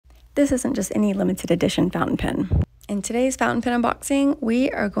this isn't just any limited edition fountain pen. In today's fountain pen unboxing, we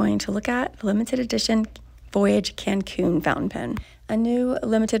are going to look at the limited edition Voyage Cancun fountain pen, a new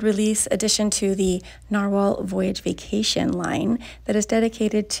limited release addition to the Nahvalur Voyage vacation line that is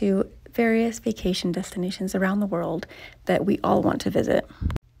dedicated to various vacation destinations around the world that we all want to visit.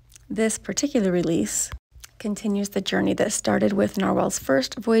 This particular release continues the journey that started with Nahvalur's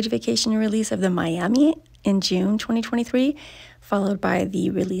first Voyage vacation release of the Miami in June 2023, followed by the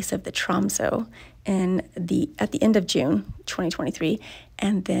release of the Tromso at the end of June 2023,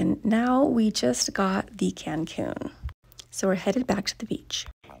 and then now we just got the Cancun. So we're headed back to the beach.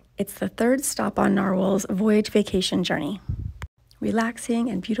 It's the third stop on Nahvalur's Voyage vacation journey. Relaxing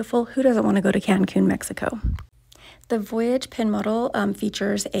and beautiful, who doesn't want to go to Cancun, Mexico? The Voyage pen model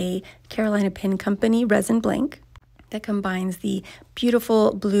features a Carolina Pen Company resin blank that combines the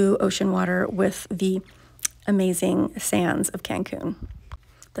beautiful blue ocean water with the amazing sands of Cancun.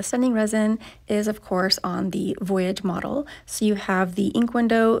 The stunning resin is, of course, on the Voyage model. So you have the ink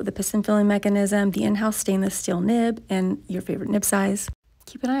window, the piston filling mechanism, the in-house stainless steel nib, and your favorite nib size.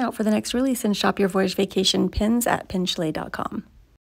 Keep an eye out for the next release and shop your Voyage vacation pins at pinchalet.com.